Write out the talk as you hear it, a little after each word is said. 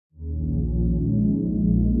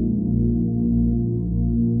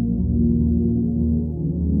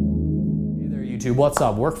YouTube, what's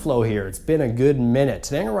up? Workflow here. It's been a good minute.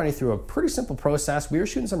 Today I'm gonna run you through a pretty simple process. We were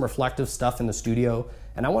shooting some reflective stuff in the studio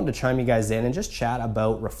and I wanted to chime you guys in and just chat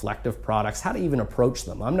about reflective products, how to even approach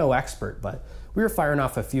them. I'm no expert, but we were firing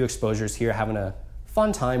off a few exposures here, having a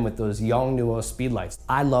fun time with those Yongnuo Speedlights.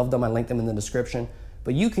 I love them, I linked them in the description,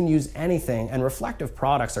 but you can use anything, and reflective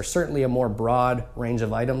products are certainly a more broad range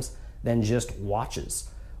of items than just watches.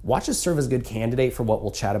 Watches serve as a good candidate for what we'll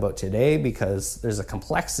chat about today because there's a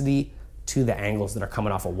complexity to the angles that are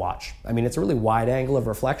coming off a watch. I mean, it's a really wide angle of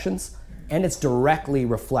reflections and it's directly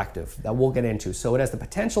reflective that we'll get into. So it has the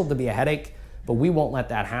potential to be a headache, but we won't let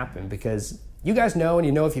that happen because you guys know, and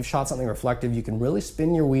you know if you've shot something reflective, you can really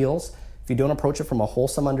spin your wheels if you don't approach it from a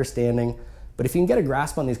wholesome understanding. But if you can get a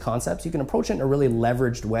grasp on these concepts, you can approach it in a really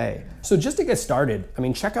leveraged way. So just to get started, I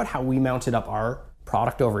mean, check out how we mounted up our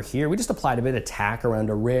product over here. We just applied a bit of tack around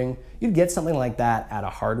a ring. You'd get something like that at a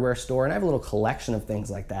hardware store, and I have a little collection of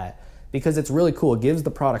things like that because it's really cool. It gives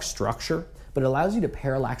the product structure, but it allows you to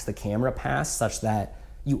parallax the camera pass such that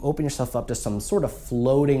you open yourself up to some sort of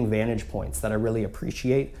floating vantage points that I really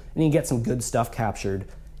appreciate, and you can get some good stuff captured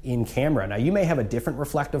in camera. Now, you may have a different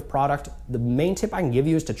reflective product. The main tip I can give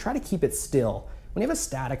you is to try to keep it still. When you have a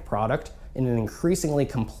static product in an increasingly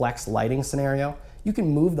complex lighting scenario, you can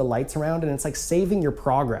move the lights around and it's like saving your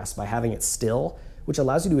progress by having it still, which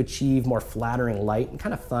allows you to achieve more flattering light and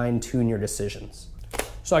kind of fine tune your decisions.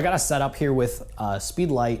 So I got a setup here with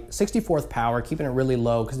Speedlight, 64th power, keeping it really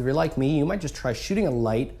low, because if you're like me, you might just try shooting a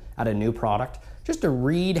light at a new product just to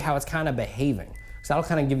read how it's kind of behaving. So that'll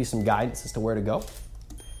kind of give you some guidance as to where to go.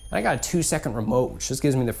 And I got a 2-second remote, which just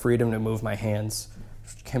gives me the freedom to move my hands,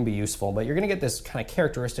 which can be useful, but you're gonna get this kind of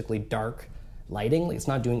characteristically dark lighting. Like, it's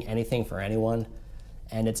not doing anything for anyone,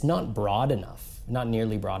 and it's not broad enough, not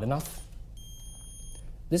nearly broad enough.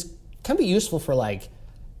 This can be useful for like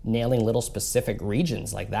nailing little specific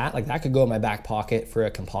regions like that. Like that could go in my back pocket for a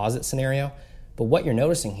composite scenario. But what you're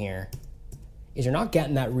noticing here is you're not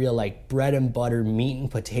getting that real like bread and butter, meat and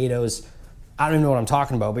potatoes. I don't even know what I'm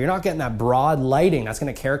talking about, but you're not getting that broad lighting that's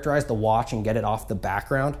gonna characterize the watch and get it off the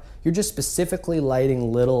background. You're just specifically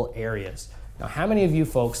lighting little areas. Now, how many of you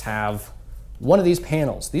folks have one of these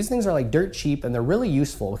panels? These things are like dirt cheap and they're really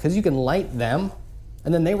useful because you can light them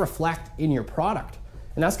and then they reflect in your product.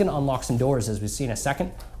 And that's gonna unlock some doors, as we see in a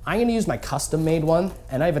second. I'm gonna use my custom made one,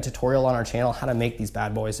 and I have a tutorial on our channel how to make these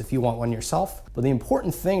bad boys if you want one yourself. But the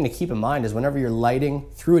important thing to keep in mind is whenever you're lighting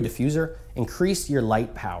through a diffuser, increase your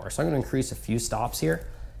light power. So I'm gonna increase a few stops here,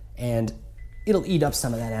 and it'll eat up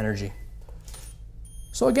some of that energy.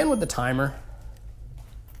 So again with the timer,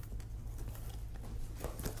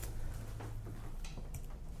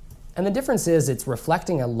 and the difference is it's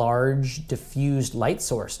reflecting a large diffused light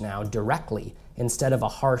source now directly instead of a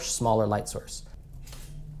harsh, smaller light source.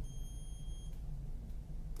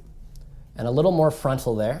 And a little more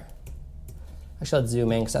frontal there. Actually, let's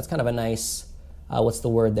zoom in because that's kind of a nice, what's the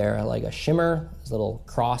word there? Like a shimmer, there's a little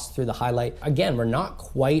cross through the highlight. Again, we're not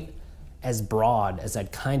quite as broad as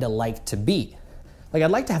I'd kind of like to be. Like I'd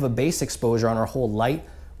like to have a base exposure on our whole light,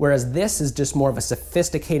 whereas this is just more of a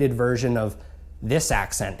sophisticated version of this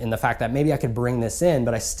accent in the fact that maybe I could bring this in,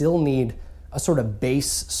 but I still need a sort of base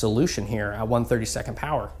solution here at 1/32nd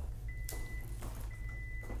power.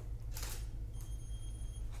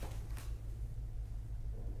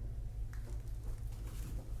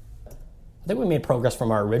 I think we made progress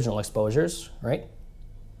from our original exposures, right?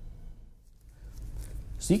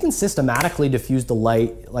 So you can systematically diffuse the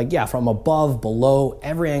light, like, yeah, from above, below,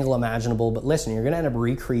 every angle imaginable, but listen, you're gonna end up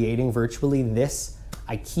recreating virtually this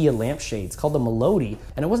IKEA lampshade. It's called the Melodi,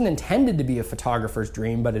 and it wasn't intended to be a photographer's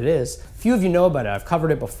dream, but it is. A few of you know about it. I've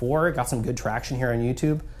covered it before. It got some good traction here on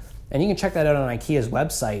YouTube, and you can check that out on IKEA's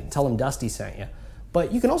website. Tell them Dusty sent you.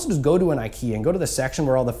 But you can also just go to an IKEA and go to the section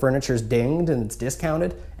where all the furniture's dinged and it's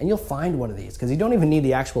discounted, and you'll find one of these, because you don't even need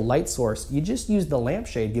the actual light source. You just use the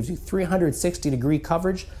lampshade. It gives you 360-degree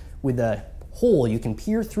coverage with a hole you can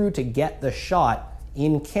peer through to get the shot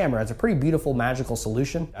in camera. It's a pretty beautiful, magical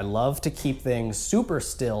solution. I love to keep things super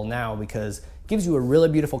still now because it gives you a really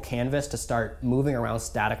beautiful canvas to start moving around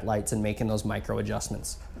static lights and making those micro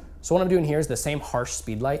adjustments. So what I'm doing here is the same harsh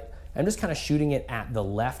speed light. I'm just kind of shooting it at the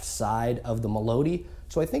left side of the Melodi.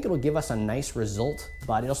 So I think it'll give us a nice result,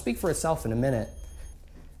 but it'll speak for itself in a minute.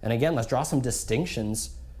 And again, let's draw some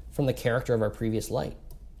distinctions from the character of our previous light.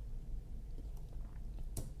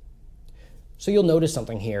 So you'll notice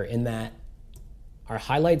something here in that our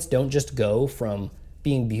highlights don't just go from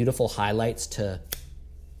being beautiful highlights to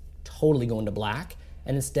totally going to black,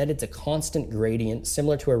 and instead it's a constant gradient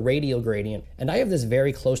similar to a radial gradient. And I have this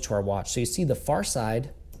very close to our watch. So you see the far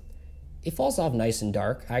side, it falls off nice and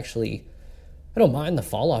dark. I actually I don't mind the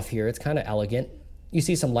fall off here. It's kind of elegant. You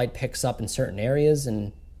see some light picks up in certain areas,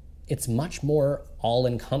 and it's much more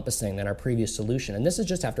all-encompassing than our previous solution. And this is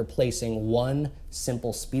just after placing one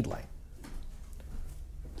simple speed light.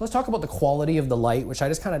 Let's talk about the quality of the light, which I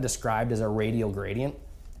just kind of described as a radial gradient.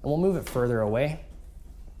 And we'll move it further away.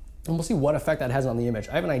 And we'll see what effect that has on the image.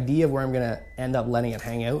 I have an idea of where I'm gonna end up letting it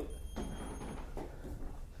hang out.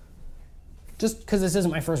 Just because this isn't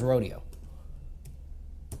my first rodeo.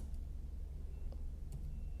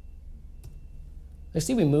 I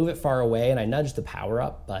see we move it far away and I nudge the power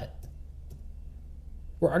up, but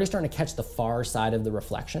we're already starting to catch the far side of the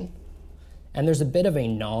reflection. And there's a bit of a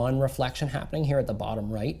non-reflection happening here at the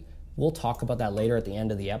bottom right. We'll talk about that later at the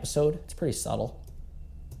end of the episode. It's pretty subtle.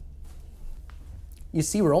 You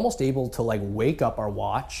see, we're almost able to like wake up our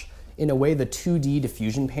watch in a way the 2D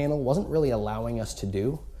diffusion panel wasn't really allowing us to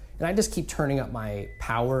do. And I just keep turning up my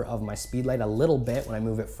power of my speedlight a little bit when I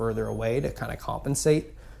move it further away to kind of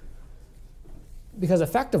compensate. Because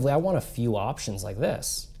effectively, I want a few options like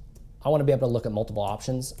this. I want to be able to look at multiple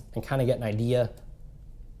options and kind of get an idea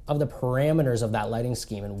of the parameters of that lighting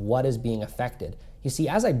scheme and what is being affected. You see,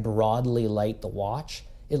 as I broadly light the watch,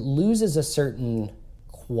 it loses a certain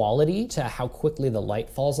quality to how quickly the light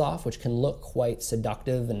falls off, which can look quite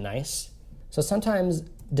seductive and nice. So sometimes,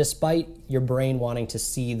 despite your brain wanting to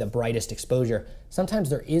see the brightest exposure, sometimes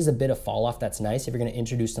there is a bit of fall off that's nice if you're going to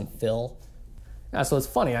introduce some fill. Yeah, so it's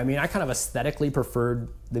funny. I mean, I kind of aesthetically preferred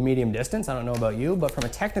the medium distance. I don't know about you, but from a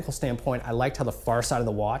technical standpoint, I liked how the far side of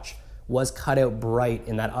the watch was cut out bright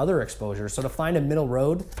in that other exposure. So to find a middle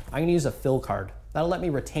road, I'm gonna use a fill card. That'll let me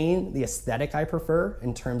retain the aesthetic I prefer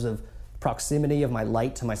in terms of proximity of my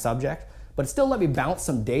light to my subject, but still let me bounce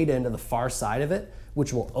some data into the far side of it,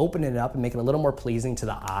 which will open it up and make it a little more pleasing to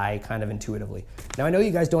the eye kind of intuitively. Now I know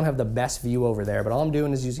you guys don't have the best view over there, but all I'm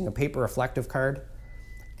doing is using a paper reflective card,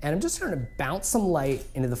 and I'm just trying to bounce some light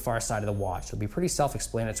into the far side of the watch. It'll be pretty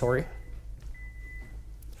self-explanatory.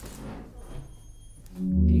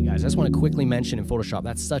 Hey guys, I just want to quickly mention in Photoshop,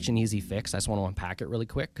 that's such an easy fix. I just want to unpack it really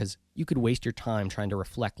quick because you could waste your time trying to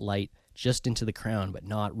reflect light just into the crown, but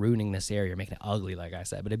not ruining this area, making it ugly, like I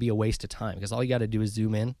said. But it'd be a waste of time because all you got to do is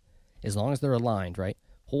zoom in. As long as they're aligned, right?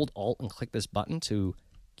 Hold Alt and click this button to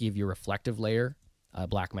give your reflective layer a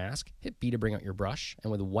black mask. Hit B to bring out your brush.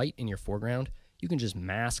 And with white in your foreground, you can just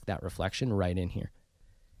mask that reflection right in here.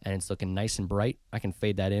 And it's looking nice and bright. I can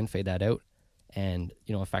fade that in, fade that out, and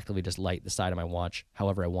effectively just light the side of my watch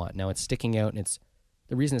however I want. Now it's sticking out, and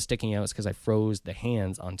the reason it's sticking out is because I froze the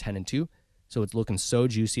hands on 10 and 2, so it's looking so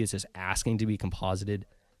juicy. It's just asking to be composited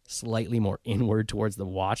slightly more inward towards the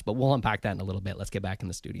watch, but we'll unpack that in a little bit. Let's get back in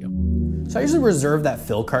the studio. So I usually reserve that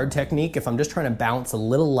fill card technique if I'm just trying to bounce a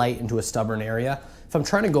little light into a stubborn area. If I'm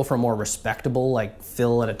trying to go for a more respectable, like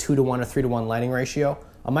fill at a 2:1 or 3:1 lighting ratio,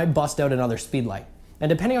 I might bust out another speed light. And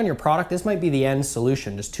depending on your product, this might be the end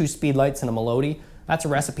solution. Just 2 speed lights and a Melodi. That's a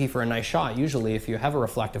recipe for a nice shot, usually, if you have a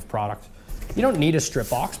reflective product. You don't need a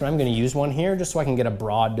Stripbox, but I'm gonna use one here just so I can get a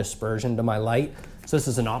broad dispersion to my light. So this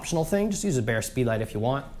is an optional thing. Just use a bare speed light if you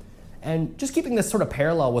want. And just keeping this sort of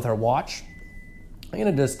parallel with our watch, I'm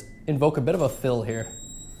gonna just invoke a bit of a fill here.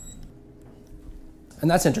 And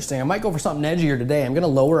that's interesting. I might go for something edgier today. I'm gonna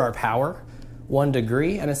lower our power 1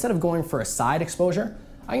 degree, and instead of going for a side exposure,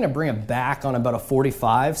 I'm gonna bring it back on about a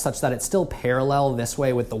 45 such that it's still parallel this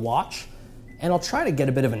way with the watch. And I'll try to get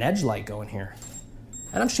a bit of an edge light going here.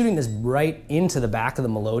 And I'm shooting this right into the back of the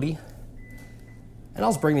Melodi. And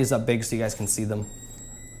I'll just bring these up big so you guys can see them.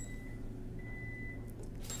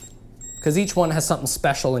 Because each one has something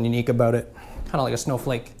special and unique about it. Kind of like a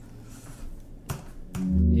snowflake.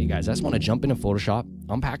 Hey guys, I just want to jump into Photoshop,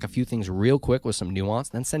 unpack a few things real quick with some nuance,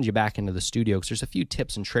 then send you back into the studio because there's a few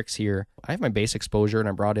tips and tricks here. I have my base exposure and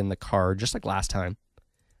I brought in the card just like last time.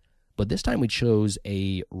 But this time we chose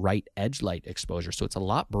a right edge light exposure, so it's a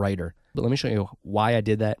lot brighter. But let me show you why I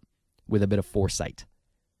did that with a bit of foresight.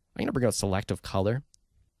 I'm going to bring out selective color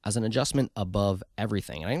as an adjustment above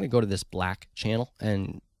everything. And I'm going to go to this black channel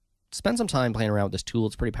and spend some time playing around with this tool.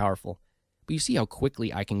 It's pretty powerful. But you see how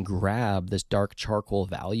quickly I can grab this dark charcoal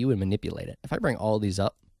value and manipulate it. If I bring all these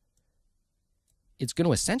up, it's going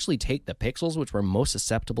to essentially take the pixels which were most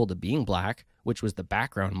susceptible to being black, which was the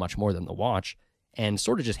background much more than the watch, and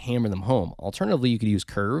sort of just hammer them home. Alternatively, you could use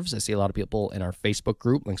curves. I see a lot of people in our Facebook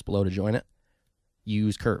group, links below to join it,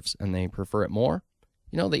 use curves, and they prefer it more.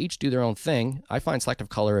 They each do their own thing. I find selective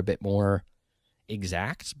color a bit more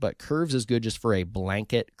exact, but curves is good just for a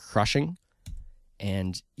blanket crushing,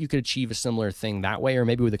 and you could achieve a similar thing that way, or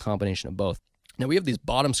maybe with a combination of both. Now we have these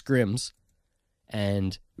bottom scrims,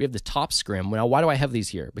 and we have the top scrim. Now why do I have these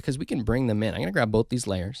here? Because we can bring them in. I'm going to grab both these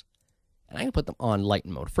layers, And I'm going to put them on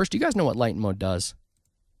lighten mode. First, do you guys know what lighten mode does?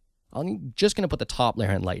 I'm just going to put the top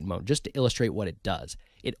layer in lighten mode just to illustrate what it does.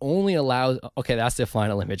 It only allows, okay, that's the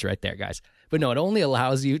final image right there, guys. But no, it only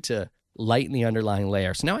allows you to lighten the underlying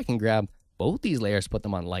layer. So now I can grab both these layers, put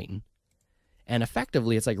them on lighten. And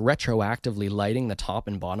effectively, it's like retroactively lighting the top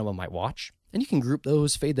and bottom of my watch. And you can group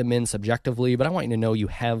those, fade them in subjectively, but I want you to know you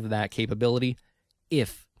have that capability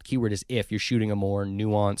if, keyword is if, you're shooting a more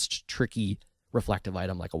nuanced, tricky, reflective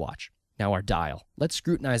item like a watch. Now our dial. Let's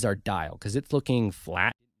scrutinize our dial because it's looking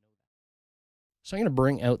flat. So I'm going to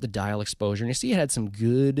bring out the dial exposure, and you see it had some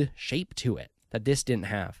good shape to it that this didn't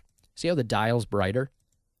have. See how the dial's brighter,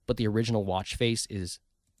 but the original watch face is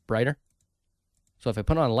brighter? So if I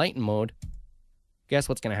put on lighten mode, guess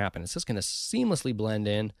what's going to happen? It's just going to seamlessly blend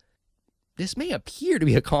in. This may appear to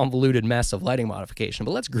be a convoluted mess of lighting modification,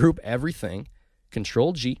 but let's group everything.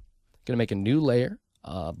 Control G. Going to make a new layer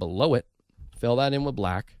below it. Fill that in with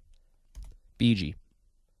black. BG.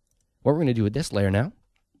 What we're going to do with this layer now,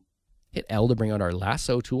 hit L to bring out our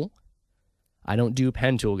lasso tool. I don't do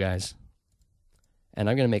pen tool, guys. And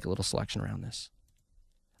I'm going to make a little selection around this.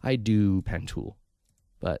 I do pen tool.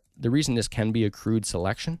 But the reason this can be a crude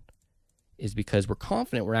selection is because we're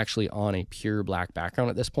confident we're actually on a pure black background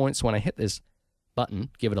at this point. So when I hit this button,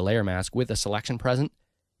 give it a layer mask with a selection present,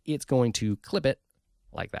 it's going to clip it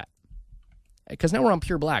like that. Because now we're on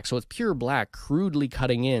pure black. So it's pure black crudely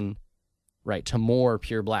cutting in, right, to more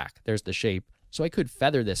pure black. There's the shape. So I could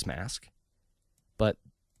feather this mask, but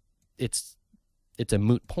it's a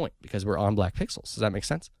moot point because we're on black pixels. Does that make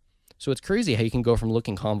sense? So it's crazy how you can go from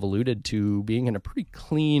looking convoluted to being in a pretty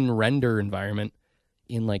clean render environment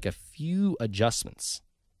in like a few adjustments.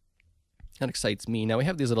 That excites me. Now we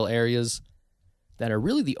have these little areas that are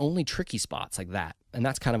really the only tricky spots like that, and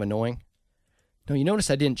that's kind of annoying. Now you notice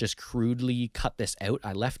I didn't just crudely cut this out.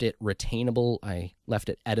 I left it retainable. I left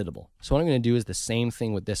it editable. So what I'm going to do is the same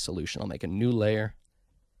thing with this solution. I'll make a new layer.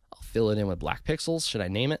 I'll fill it in with black pixels. Should I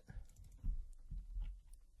name it?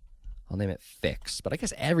 I'll name it Fix. But I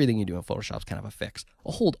guess everything you do in Photoshop is kind of a fix.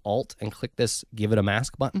 I'll hold Alt and click this Give It a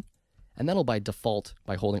Mask button. And that'll by default,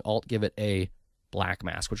 by holding Alt, give it a black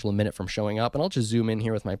mask, which will limit it from showing up. And I'll just zoom in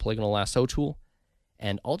here with my polygonal lasso tool.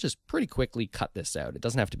 And I'll just pretty quickly cut this out. It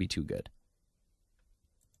doesn't have to be too good.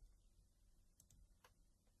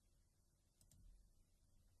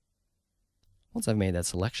 Once I've made that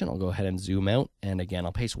selection, I'll go ahead and zoom out. And again,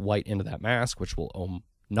 I'll paste white into that mask, which will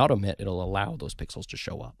not omit, it'll allow those pixels to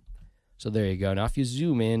show up. So there you go. Now if you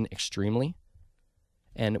zoom in extremely,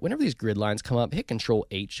 and whenever these grid lines come up, hit Control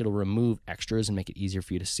H, it'll remove extras and make it easier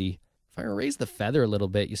for you to see. If I raise the feather a little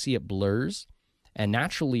bit, you see it blurs. And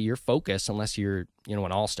naturally your focus, unless you're,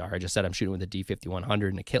 an all-star, I just said I'm shooting with a D5100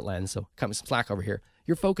 and a kit lens, so cut me some slack over here.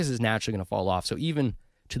 Your focus is naturally going to fall off. So even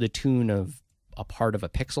to the tune of a part of a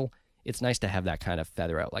pixel, it's nice to have that kind of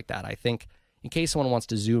feather out like that. I think in case someone wants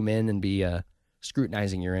to zoom in and be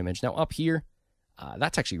scrutinizing your image. Now up here,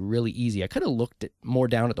 that's actually really easy. I could have looked more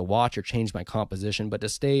down at the watch or changed my composition, but to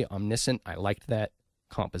stay omniscient, I liked that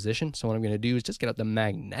composition. So what I'm going to do is just get out the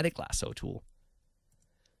magnetic lasso tool.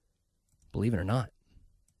 Believe it or not.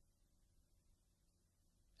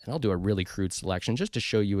 And I'll do a really crude selection just to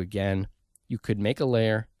show you again. You could make a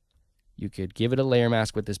layer. You could give it a layer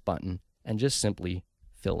mask with this button and just simply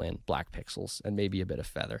fill in black pixels and maybe a bit of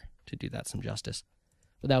feather to do that some justice.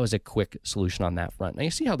 But that was a quick solution on that front. Now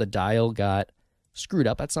you see how the dial got screwed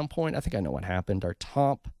up at some point? I think I know what happened. Our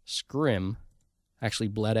top scrim actually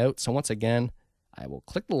bled out. So once again, I will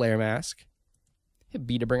click the layer mask, hit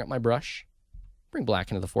B to bring up my brush, bring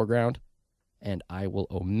black into the foreground, and I will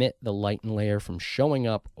omit the lighten layer from showing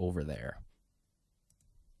up over there.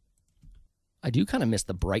 I do kind of miss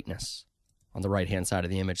the brightness on the right-hand side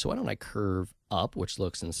of the image, so why don't I curve up, which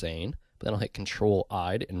looks insane, but then I'll hit Control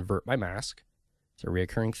I to invert my mask. It's a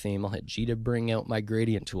reoccurring theme. I'll hit G to bring out my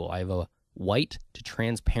gradient tool. I have a white to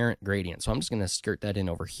transparent gradient, so I'm just going to skirt that in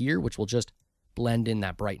over here, which will just blend in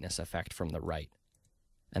that brightness effect from the right.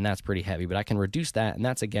 And that's pretty heavy, but I can reduce that, and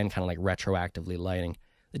that's again kind of like retroactively lighting.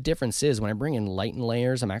 The difference is when I bring in lighten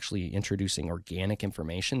layers, I'm actually introducing organic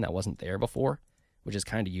information that wasn't there before, which is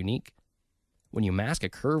kind of unique. When you mask a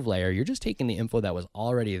curve layer, you're just taking the info that was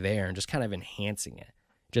already there and just kind of enhancing it,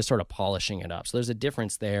 just sort of polishing it up. So there's a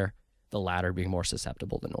difference there, the latter being more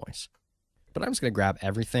susceptible to noise. But I'm just going to grab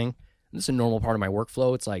everything. This is a normal part of my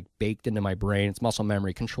workflow. It's like baked into my brain. It's muscle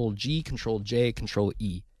memory. Control G, Control J, Control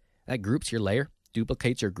E. That groups your layer,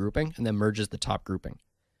 duplicates your grouping, and then merges the top grouping.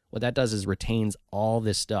 What that does is retains all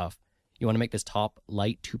this stuff. You want to make this top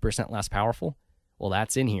light 2% less powerful? Well,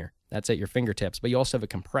 that's in here. That's at your fingertips. But you also have a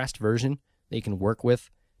compressed version that you can work with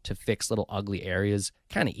to fix little ugly areas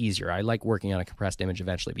kind of easier. I like working on a compressed image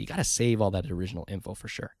eventually, but you got to save all that original info for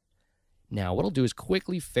sure. Now, what I'll do is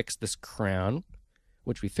quickly fix this crown,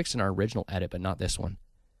 which we fixed in our original edit, but not this one.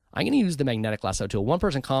 I'm going to use the magnetic lasso tool. One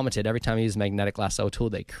person commented every time I use the magnetic lasso tool,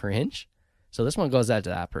 they cringe. So this one goes out to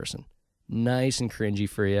that person. Nice and cringy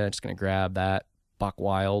for you. I'm just going to grab that, buck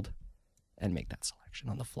wild, and make that selection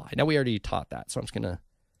on the fly. Now, we already taught that, so I'm just going to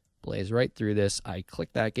blaze right through this. I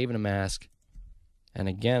clicked that, gave it a mask. And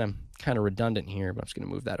again, I'm kind of redundant here, but I'm just going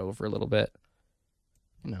to move that over a little bit.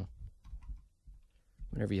 You know,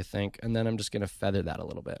 whatever you think. And then I'm just going to feather that a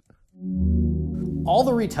little bit. All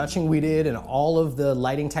the retouching we did and all of the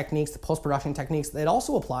lighting techniques, the post-production techniques, it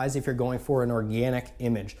also applies if you're going for an organic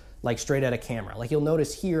image, like straight out of camera. Like you'll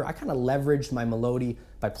notice here, I kind of leveraged my Melodi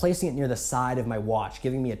by placing it near the side of my watch,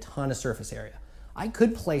 giving me a ton of surface area. I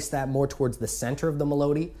could place that more towards the center of the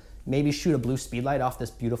Melodi, maybe shoot a blue speedlight off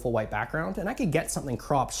this beautiful white background, and I could get something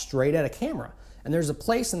cropped straight out of camera. And there's a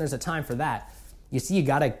place and there's a time for that. You see, you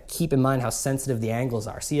gotta keep in mind how sensitive the angles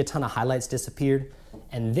are. See, a ton of highlights disappeared,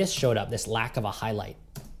 and this showed up, this lack of a highlight.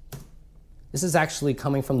 This is actually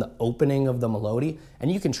coming from the opening of the Melodi,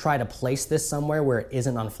 and you can try to place this somewhere where it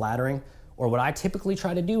isn't unflattering, or what I typically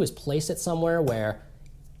try to do is place it somewhere where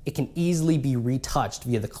it can easily be retouched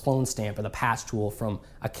via the clone stamp or the patch tool from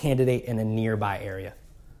a candidate in a nearby area.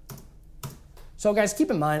 So guys, keep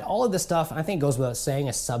in mind, all of this stuff, I think goes without saying,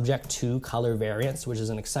 is subject to color variance, which is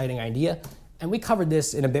an exciting idea. And we covered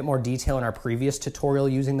this in a bit more detail in our previous tutorial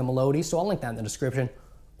using the Melodi, so I'll link that in the description,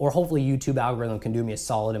 or hopefully YouTube algorithm can do me a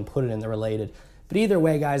solid and put it in the related. But either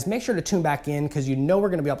way, guys, make sure to tune back in because you know we're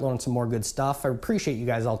gonna be uploading some more good stuff. I appreciate you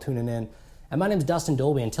guys all tuning in. And my name's Dustin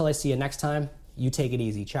Dolby. Until I see you next time, you take it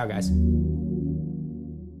easy. Ciao, guys.